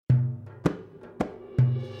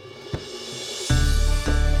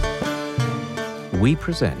we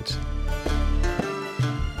present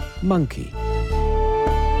Monkey.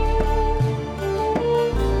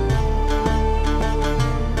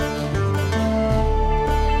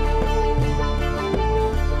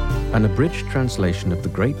 An abridged translation of the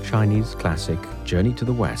great Chinese classic Journey to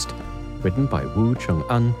the West, written by Wu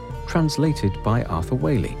Cheng-un, translated by Arthur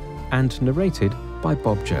Whaley, and narrated by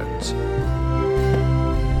Bob Jones.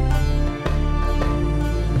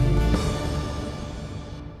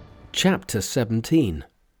 Chapter 17.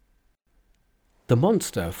 The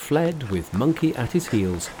monster fled with Monkey at his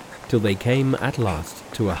heels till they came at last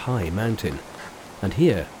to a high mountain, and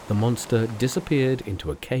here the monster disappeared into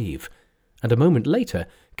a cave, and a moment later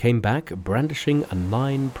came back brandishing a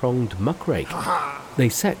nine-pronged muck-rake. They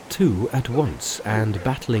set to at once, and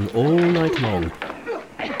battling all night long.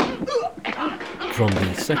 From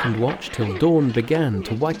the second watch till dawn began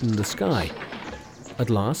to whiten the sky. At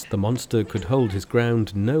last the monster could hold his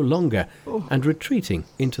ground no longer, and retreating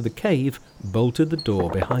into the cave, bolted the door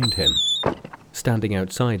behind him. Standing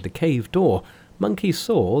outside the cave door, Monkey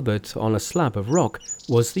saw that on a slab of rock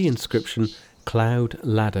was the inscription Cloud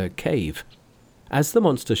Ladder Cave. As the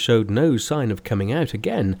monster showed no sign of coming out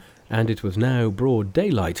again, and it was now broad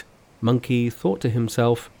daylight, Monkey thought to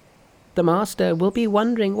himself, "The master will be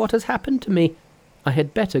wondering what has happened to me. I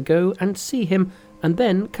had better go and see him, and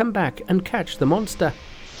then come back and catch the monster."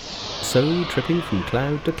 So, tripping from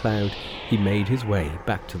cloud to cloud, he made his way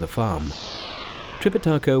back to the farm.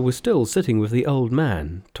 Tripitaka was still sitting with the old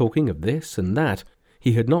man, talking of this and that.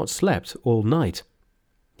 He had not slept all night.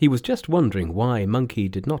 He was just wondering why Monkey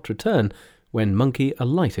did not return, when Monkey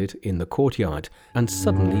alighted in the courtyard, and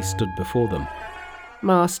suddenly stood before them.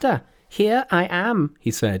 "Master, here I am,"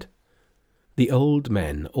 he said. The old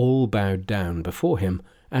men all bowed down before him,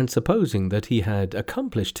 and supposing that he had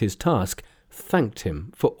accomplished his task, thanked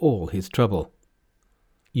him for all his trouble.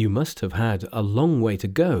 "You must have had a long way to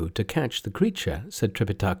go to catch the creature," said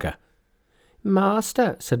Tripitaka.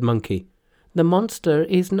 "Master," said Monkey, "the monster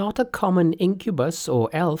is not a common incubus or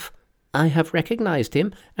elf. I have recognized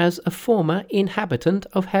him as a former inhabitant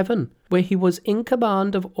of heaven, where he was in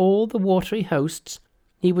command of all the watery hosts.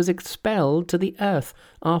 He was expelled to the earth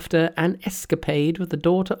after an escapade with the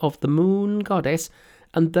daughter of the moon goddess,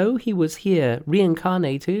 and though he was here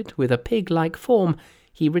reincarnated with a pig-like form,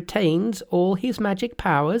 he retains all his magic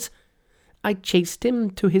powers. I chased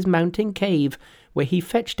him to his mountain cave, where he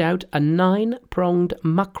fetched out a nine-pronged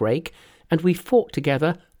muck-rake, and we fought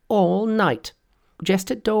together all night.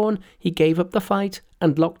 Just at dawn, he gave up the fight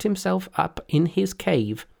and locked himself up in his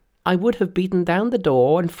cave. I would have beaten down the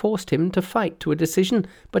door and forced him to fight to a decision,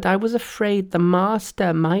 but I was afraid the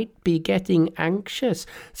master might be getting anxious,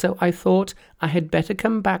 so I thought I had better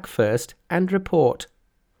come back first and report."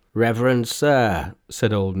 "Reverend Sir,"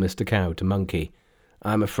 said old Mr. Cow to Monkey,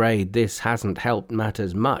 "I'm afraid this hasn't helped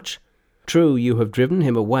matters much. True, you have driven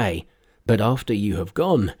him away, but after you have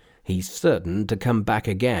gone, he's certain to come back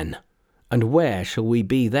again. And where shall we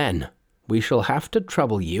be then? We shall have to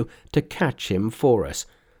trouble you to catch him for us.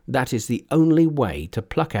 That is the only way to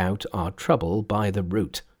pluck out our trouble by the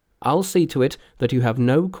root. I'll see to it that you have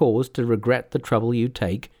no cause to regret the trouble you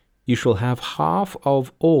take. You shall have half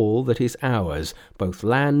of all that is ours, both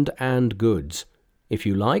land and goods. If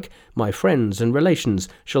you like, my friends and relations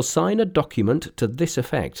shall sign a document to this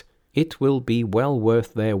effect. It will be well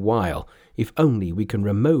worth their while, if only we can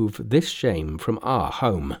remove this shame from our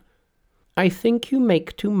home." "I think you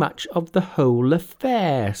make too much of the whole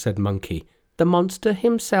affair," said Monkey. "The monster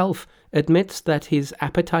himself admits that his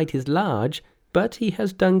appetite is large, but he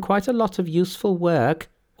has done quite a lot of useful work.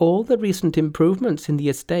 All the recent improvements in the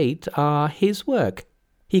estate are his work.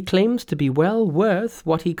 He claims to be well worth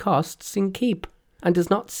what he costs in keep, and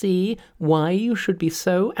does not see why you should be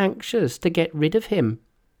so anxious to get rid of him.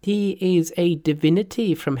 He is a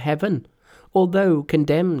divinity from heaven. Although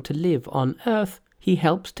condemned to live on earth, he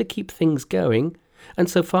helps to keep things going, and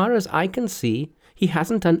so far as I can see, he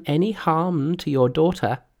hasn't done any harm to your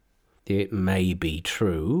daughter." "It may be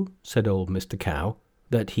true," said old Mr. Cow,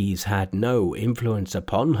 "that he's had no influence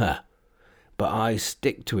upon her, but I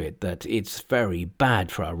stick to it that it's very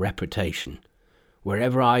bad for our reputation.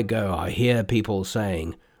 Wherever I go, I hear people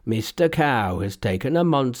saying, 'Mr. Cow has taken a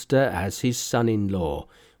monster as his son-in-law.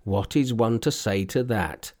 What is one to say to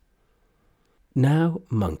that?'" "Now,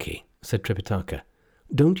 Monkey," said Tripitaka,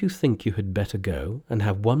 "don't you think you had better go and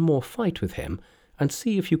have one more fight with him, and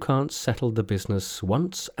see if you can't settle the business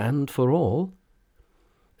once and for all?"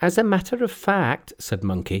 "As a matter of fact," said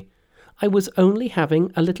Monkey, "I was only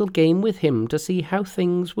having a little game with him to see how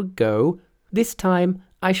things would go. This time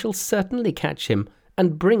I shall certainly catch him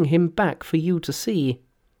and bring him back for you to see.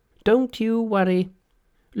 Don't you worry."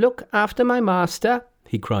 "Look after my master,"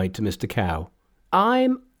 he cried to Mr. Cow.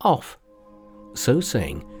 "I'm off." So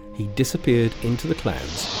saying, he disappeared into the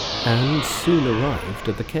clouds and soon arrived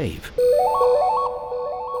at the cave.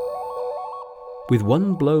 With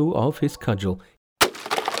one blow of his cudgel,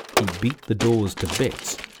 he beat the doors to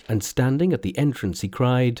bits, and standing at the entrance he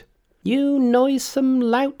cried, "You noisome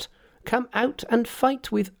lout, come out and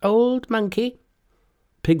fight with old Monkey."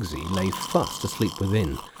 Pigsy lay fast asleep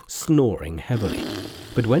within, snoring heavily.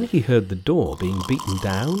 But when he heard the door being beaten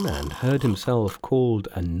down and heard himself called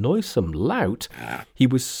a noisome lout, he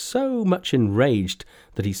was so much enraged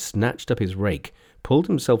that he snatched up his rake, pulled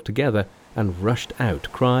himself together, and rushed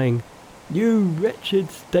out, crying, "You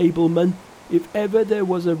wretched stableman, if ever there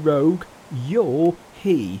was a rogue, you're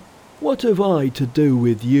he. What have I to do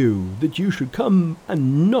with you, that you should come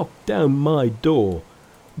and knock down my door?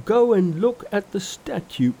 Go and look at the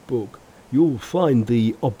statute book. You'll find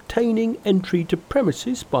the obtaining entry to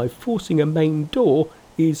premises by forcing a main door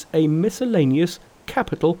is a miscellaneous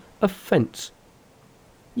capital offence."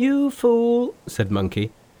 "You fool," said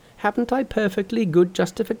Monkey. "Haven't I perfectly good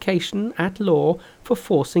justification at law for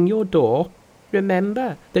forcing your door?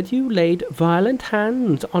 Remember that you laid violent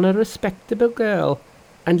hands on a respectable girl,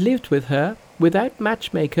 and lived with her without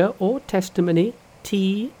matchmaker or testimony,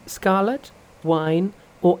 tea, scarlet, wine,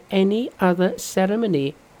 or any other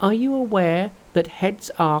ceremony. Are you aware that heads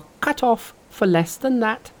are cut off for less than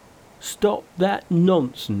that?" "Stop that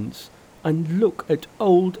nonsense, and look at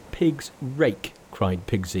old Pig's rake," cried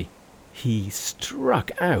Pigsy. He struck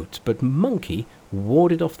out, but Monkey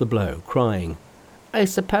warded off the blow, crying, "I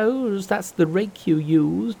suppose that's the rake you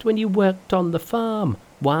used when you worked on the farm.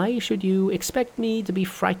 Why should you expect me to be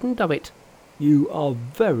frightened of it?" "You are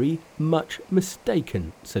very much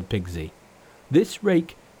mistaken," said Pigsy. "This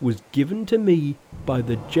rake was given to me by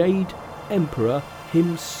the Jade Emperor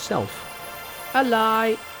himself." "A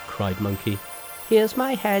lie," cried Monkey. "Here's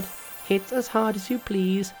my head. Hit as hard as you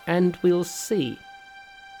please, and we'll see."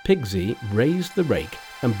 Pigsy raised the rake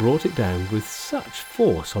and brought it down with such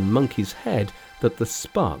force on Monkey's head that the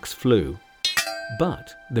sparks flew.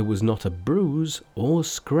 But there was not a bruise or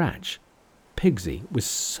scratch. Pigsy was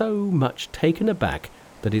so much taken aback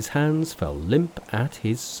that his hands fell limp at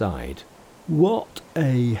his side. "What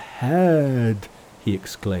a head!" he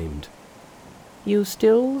exclaimed. "You've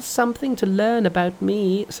still something to learn about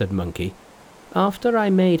me," said Monkey. "After I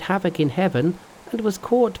made havoc in heaven and was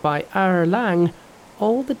caught by Lang,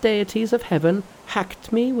 all the deities of heaven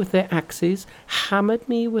hacked me with their axes, hammered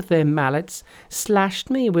me with their mallets, slashed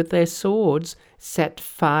me with their swords, set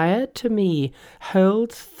fire to me,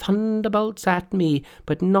 hurled thunderbolts at me,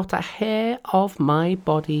 but not a hair of my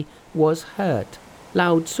body was hurt.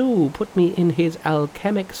 Lao Tzu put me in his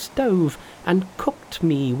alchemic stove and cooked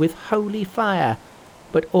me with holy fire.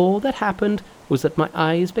 But all that happened was that my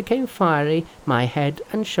eyes became fiery, my head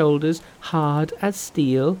and shoulders hard as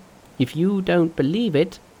steel. If you don't believe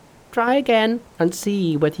it, try again and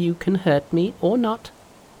see whether you can hurt me or not."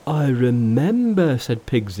 "I remember," said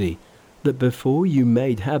Pigsy, "that before you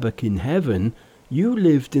made havoc in heaven, you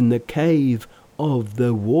lived in the cave of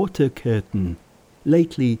the water curtain.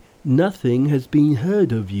 Lately, nothing has been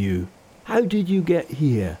heard of you. How did you get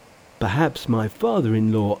here? Perhaps my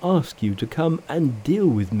father-in-law asked you to come and deal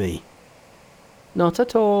with me." "Not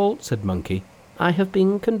at all," said Monkey. "I have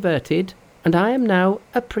been converted, and I am now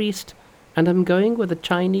a priest, and am going with a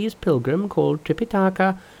Chinese pilgrim called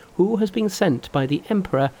Tripitaka, who has been sent by the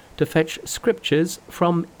Emperor to fetch scriptures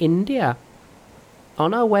from India.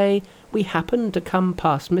 On our way, we happened to come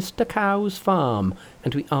past Mr. Cow's farm,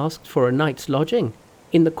 and we asked for a night's lodging.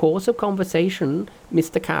 In the course of conversation,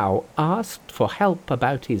 Mr. Cow asked for help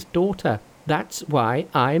about his daughter. That's why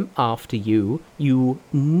I'm after you, you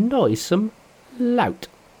noisome lout."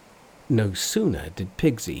 No sooner did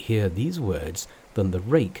Pigsy hear these words than the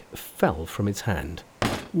rake fell from his hand.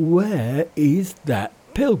 "Where is that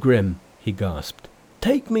pilgrim?" he gasped.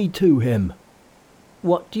 "Take me to him."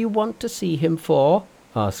 "What do you want to see him for?"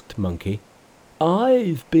 asked Monkey.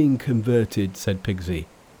 "I've been converted," said Pigsy.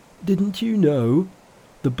 "Didn't you know?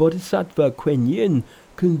 The Bodhisattva Kuan Yin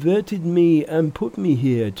converted me and put me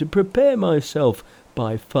here to prepare myself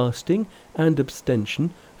by fasting and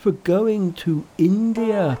abstention for going to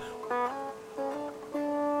India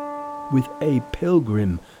with a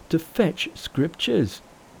pilgrim to fetch scriptures,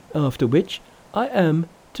 after which I am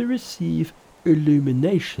to receive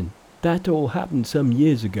illumination. That all happened some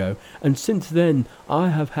years ago, and since then I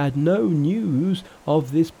have had no news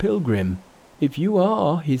of this pilgrim. If you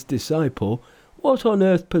are his disciple, what on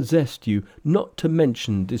earth possessed you not to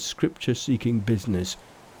mention this scripture-seeking business?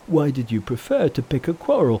 Why did you prefer to pick a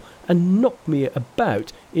quarrel and knock me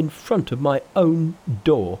about in front of my own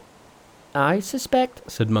door?" "I suspect,"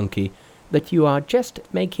 said Monkey, "that you are just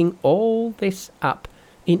making all this up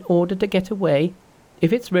in order to get away.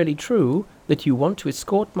 If it's really true that you want to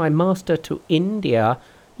escort my master to India,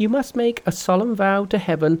 you must make a solemn vow to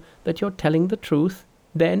heaven that you're telling the truth.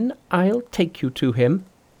 Then I'll take you to him."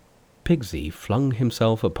 Pigsy flung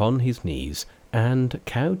himself upon his knees, and,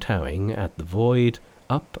 kowtowing at the void,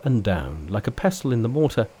 up and down like a pestle in the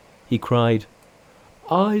mortar, he cried,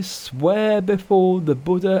 "I swear before the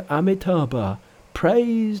Buddha Amitabha,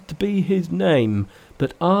 praised be his name,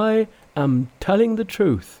 that I am telling the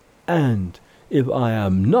truth, and if I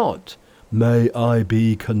am not, may I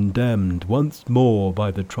be condemned once more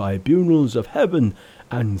by the tribunals of heaven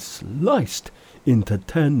and sliced into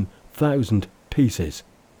 10,000 pieces."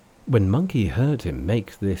 When Monkey heard him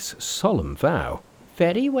make this solemn vow,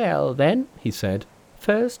 "Very well, then," he said.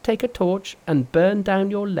 "First take a torch and burn down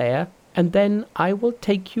your lair, and then I will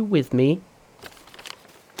take you with me."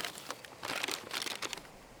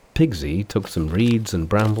 Pigsy took some reeds and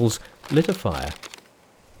brambles, lit a fire,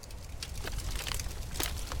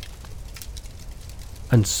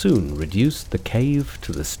 and soon reduced the cave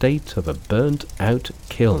to the state of a burnt-out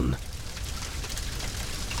kiln.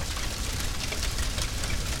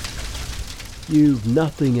 "You've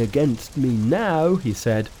nothing against me now," he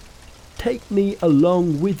said. "Take me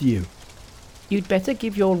along with you." "You'd better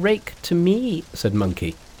give your rake to me," said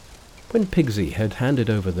Monkey. When Pigsy had handed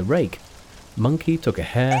over the rake, Monkey took a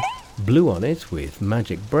hair, blew on it with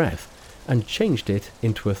magic breath, and changed it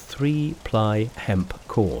into a 3-ply hemp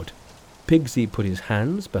cord. Pigsy put his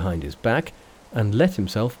hands behind his back and let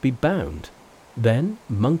himself be bound. Then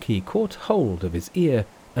Monkey caught hold of his ear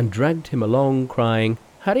and dragged him along, crying,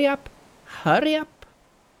 "Hurry up! Hurry up!"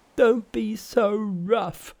 "Don't be so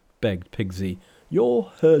rough," begged Pigsy.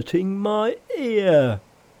 "You're hurting my ear."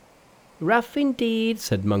 "Rough indeed,"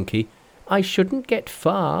 said Monkey. "I shouldn't get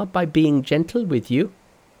far by being gentle with you.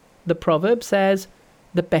 The proverb says,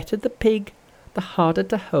 'The better the pig, the harder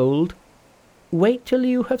to hold.' Wait till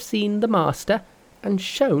you have seen the master and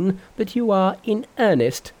shown that you are in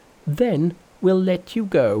earnest. Then we'll let you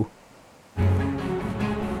go."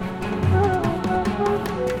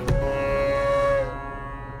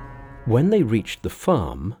 When they reached the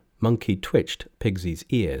farm, Monkey twitched Pigsy's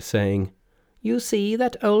ear, saying, "You see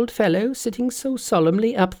that old fellow sitting so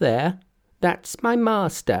solemnly up there? That's my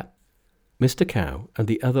master." Mr. Cow and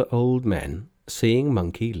the other old men, seeing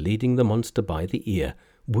Monkey leading the monster by the ear,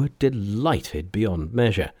 were delighted beyond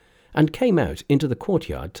measure, and came out into the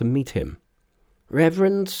courtyard to meet him.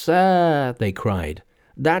 "Reverend sir," they cried,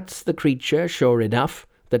 "that's the creature, sure enough,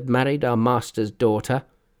 that married our master's daughter."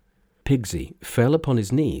 Pigsy fell upon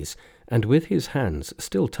his knees, and with his hands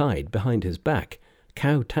still tied behind his back,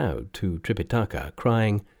 kowtowed to Tripitaka,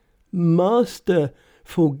 crying, "Master,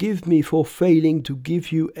 forgive me for failing to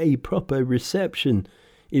give you a proper reception.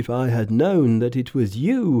 If I had known that it was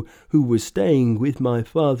you who were staying with my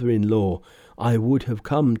father-in-law, I would have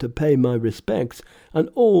come to pay my respects, and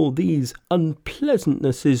all these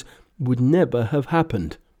unpleasantnesses would never have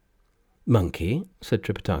happened." "Monkey," said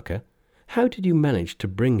Tripitaka, "how did you manage to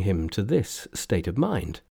bring him to this state of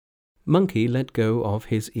mind?" Monkey let go of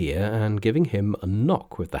his ear, and giving him a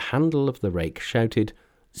knock with the handle of the rake, shouted,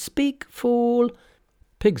 "Speak, fool!"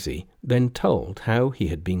 Pigsy then told how he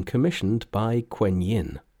had been commissioned by Kuen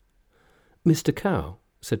Yin. "Mr. Cow,"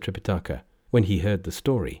 said Tripitaka, when he heard the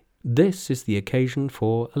story, "this is the occasion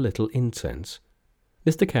for a little incense."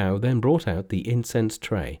 Mr. Cow then brought out the incense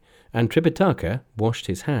tray, and Tripitaka washed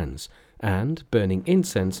his hands, and, burning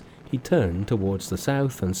incense, he turned towards the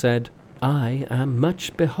south and said, "I am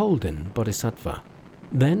much beholden, Bodhisattva."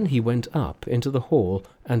 Then he went up into the hall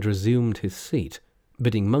and resumed his seat,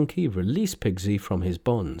 bidding Monkey release Pigsy from his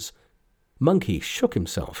bonds. Monkey shook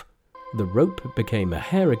himself. The rope became a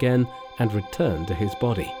hair again and returned to his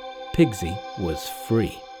body. Pigsy was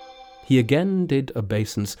free. He again did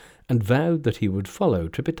obeisance and vowed that he would follow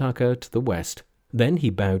Tripitaka to the west. Then he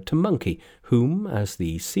bowed to Monkey, whom, as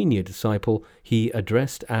the senior disciple, he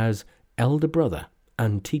addressed as elder brother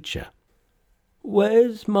and teacher.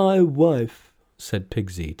 "Where's my wife?" said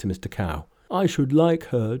Pigsy to Mr. Cow. "I should like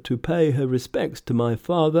her to pay her respects to my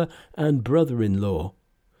father and brother-in-law."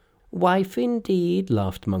 "Wife indeed,"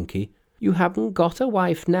 laughed Monkey. "You haven't got a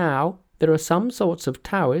wife now. There are some sorts of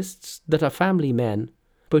Taoists that are family men.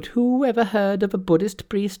 But who ever heard of a Buddhist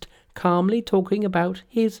priest calmly talking about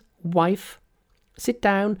his wife? Sit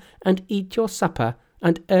down and eat your supper,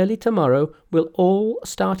 and early tomorrow we'll all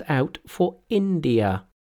start out for India."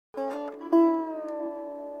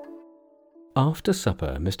 After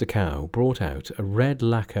supper, Mr. Cow brought out a red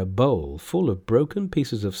lacquer bowl full of broken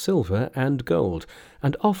pieces of silver and gold,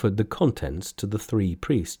 and offered the contents to the 3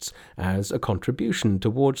 priests as a contribution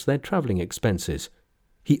towards their travelling expenses.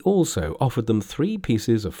 He also offered them 3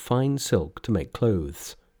 pieces of fine silk to make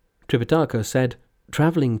clothes. Tripitaka said,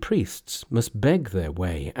 "Travelling priests must beg their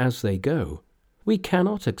way as they go. We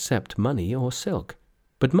cannot accept money or silk."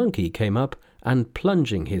 But Monkey came up, and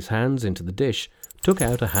plunging his hands into the dish, took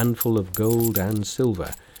out a handful of gold and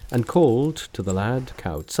silver, and called to the lad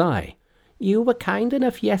Cow Tsai, "You were kind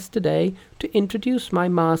enough yesterday to introduce my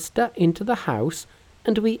master into the house,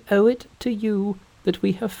 and we owe it to you that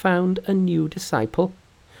we have found a new disciple.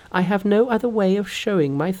 I have no other way of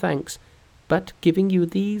showing my thanks, but giving you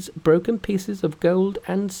these broken pieces of gold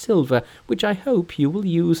and silver, which I hope you will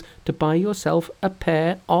use to buy yourself a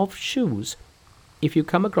pair of shoes. If you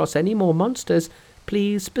come across any more monsters,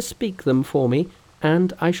 please bespeak them for me,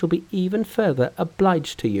 and I shall be even further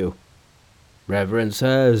obliged to you." "Reverend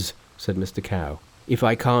sirs," said Mr. Cow, "if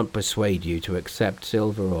I can't persuade you to accept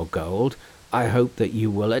silver or gold, I hope that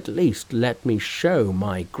you will at least let me show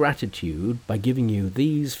my gratitude by giving you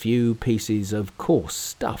these few pieces of coarse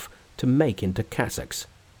stuff to make into cassocks."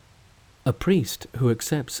 "A priest who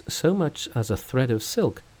accepts so much as a thread of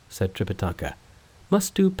silk," said Tripitaka,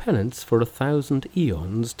 "must do penance for 1,000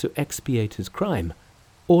 eons to expiate his crime.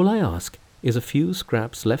 All I ask is a few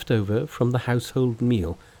scraps left over from the household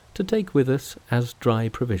meal to take with us as dry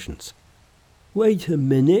provisions." "Wait a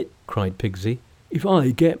minute," cried Pigsy. "If I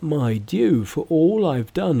get my due for all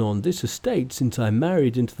I've done on this estate since I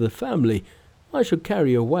married into the family, I shall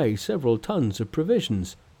carry away several tons of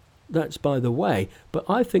provisions. That's by the way, but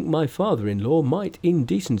I think my father-in-law might in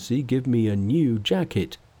decency give me a new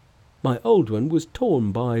jacket. My old one was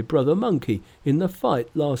torn by Brother Monkey in the fight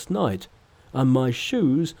last night, and my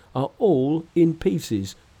shoes are all in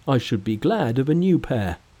pieces. I should be glad of a new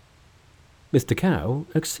pair." Mr. Cow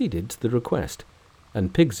acceded to the request,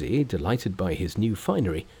 and Pigsy, delighted by his new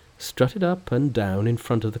finery, strutted up and down in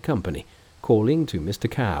front of the company, calling to Mr.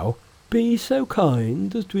 Cow, "Be so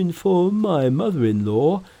kind as to inform my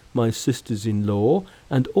mother-in-law, my sisters-in-law,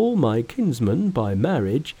 and all my kinsmen by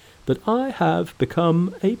marriage, that I have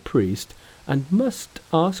become a priest, and must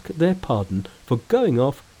ask their pardon for going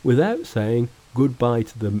off without saying good-bye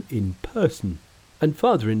to them in person. And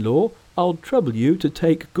father-in-law, I'll trouble you to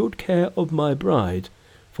take good care of my bride,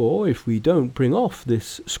 for if we don't bring off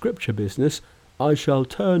this scripture business, I shall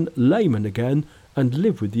turn layman again and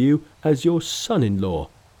live with you as your son-in-law."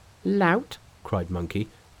 "Lout," cried Monkey,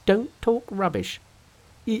 "don't talk rubbish."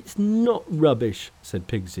 "It's not rubbish," said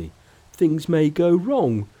Pigsy. "Things may go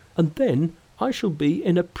wrong, and then I shall be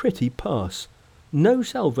in a pretty pass. No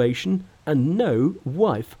salvation, and no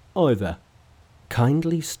wife either."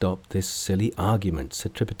 "Kindly stop this silly argument,"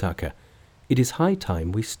 said Tripitaka. "It is high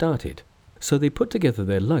time we started." So they put together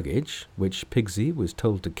their luggage, which Pigsy was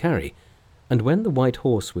told to carry, and when the white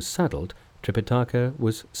horse was saddled, Tripitaka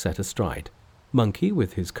was set astride. Monkey,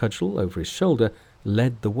 with his cudgel over his shoulder,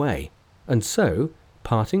 led the way, and so,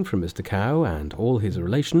 parting from Mr. Cow and all his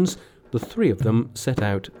relations, the 3 of them set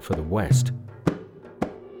out for the west.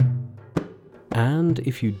 And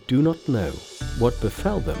if you do not know what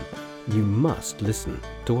befell them, you must listen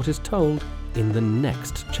to what is told in the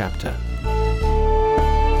next chapter.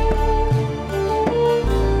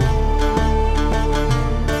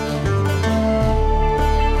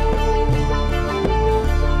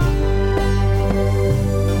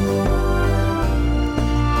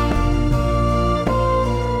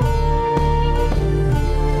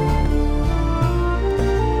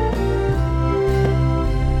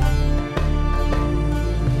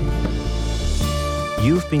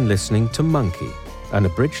 You've been listening to Monkey, an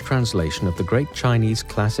abridged translation of the great Chinese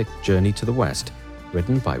classic Journey to the West,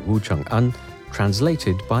 written by Wu Cheng-un,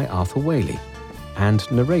 translated by Arthur Whaley, and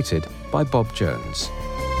narrated by Bob Jones.